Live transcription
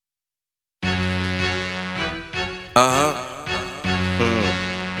For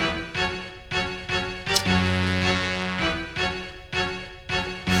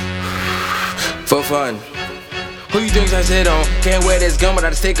fun. Who you think I sit on? Can't wear this gun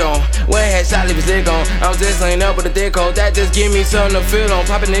without a stick on. Where had shot leave a stick on? I'm just laying up with a dick hole. That just give me something to feel on.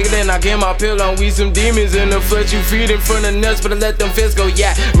 Pop a nigga, then I get my pill on. We some demons in the flesh. You feed in front of nuts, but I let them fists go.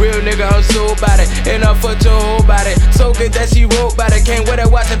 Yeah, real nigga, I'm so about it. And I fucked your whole body. So good that she wrote about it. Can't wear that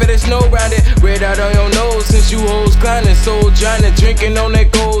watch if it is snow round it. Red out on your nose since you hoes grinding. So drowning, drinking on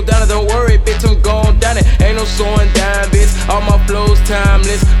that gold down. Don't worry, bitch, I'm going down it. Ain't no slowing down, bitch. All my flows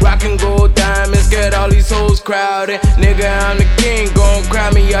timeless. Rockin' gold diamonds. Get all these hoes crowded. Nigga, I'm the king, gon' cry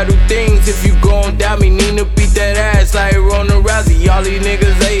me, I do things. If you gon' doubt me, need to beat that ass like Ronda Rousey. All these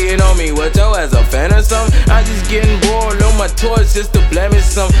niggas hating on me, what your ass a fan or something? I'm just getting bored on my toys just to blemish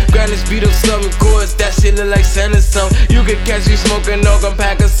some. Grind this beat up something chords, that shit look like Santa some. You can catch me smoking no gun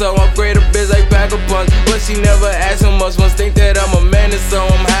pack or so. Upgrade a bitch like pack a punch, but she never asking much. Must think that I'm a man or so.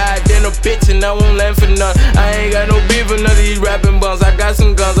 I'm high than a bitch and I won't land for none. I ain't got no beef with none of these rapping bums. I got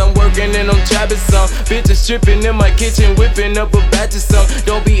some guns, I'm working and I'm trapping some. Bitches stripping in my kitchen, whipping up a batch of some.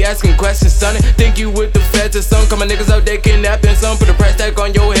 Don't be asking questions, sonny. Think you with the feds or some. Come my niggas out there kidnapping some. Put a price tag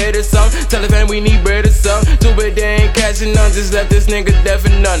on your head or some. Tell the fan we need bread or some. Too bad they ain't catching none. Just left this nigga deaf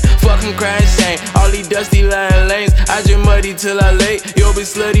and none. Fucking crying shame. All these dusty lying lanes. I drink muddy till I late. Yo be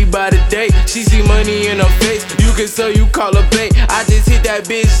slutty by the day. She see money in her face. You can so you call her bait. I just hit that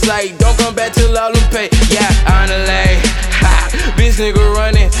bitch like don't come back till all them pay. Yeah, on the lane. Ha, bitch nigga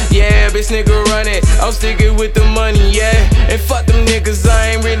running. Yeah, bitch nigga running. I'm sticking with the money, yeah. And fuck them niggas,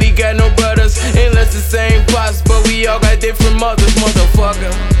 I ain't really got no brothers. Unless the same pops, but we all got different mothers,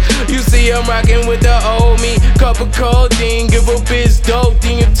 motherfucker. You see I'm rocking with the old me. Cup of codeine, give a bitch dope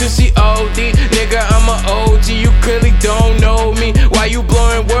until she OD. Nigga, I'm a OG, you clearly don't know me. Why you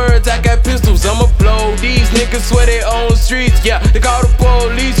blowing words? I got pistols, I'ma blow these. Niggas swear they own streets, yeah. They call the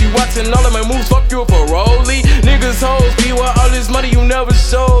police, you watching all of my moves, fuck you a parolee. Niggas hoes be with all this money you never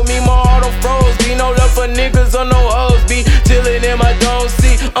showed me. My heart on froze, be no love for niggas or no hoes. Be chillin' in my don't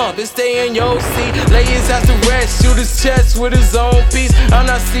see, bitch stay in your seat. Lay his ass to rest, shoot his chest with his own piece. I'm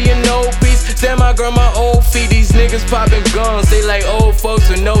not seeing no peace. Stand my girl, my old feet. These niggas poppin' guns, they like old folks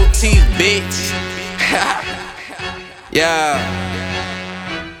with no teeth, bitch. Yeah,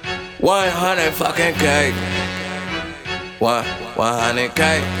 100 fucking K.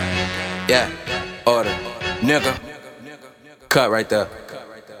 100K. Yeah, order, nigga. Cut right there.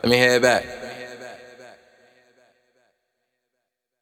 Let me head back.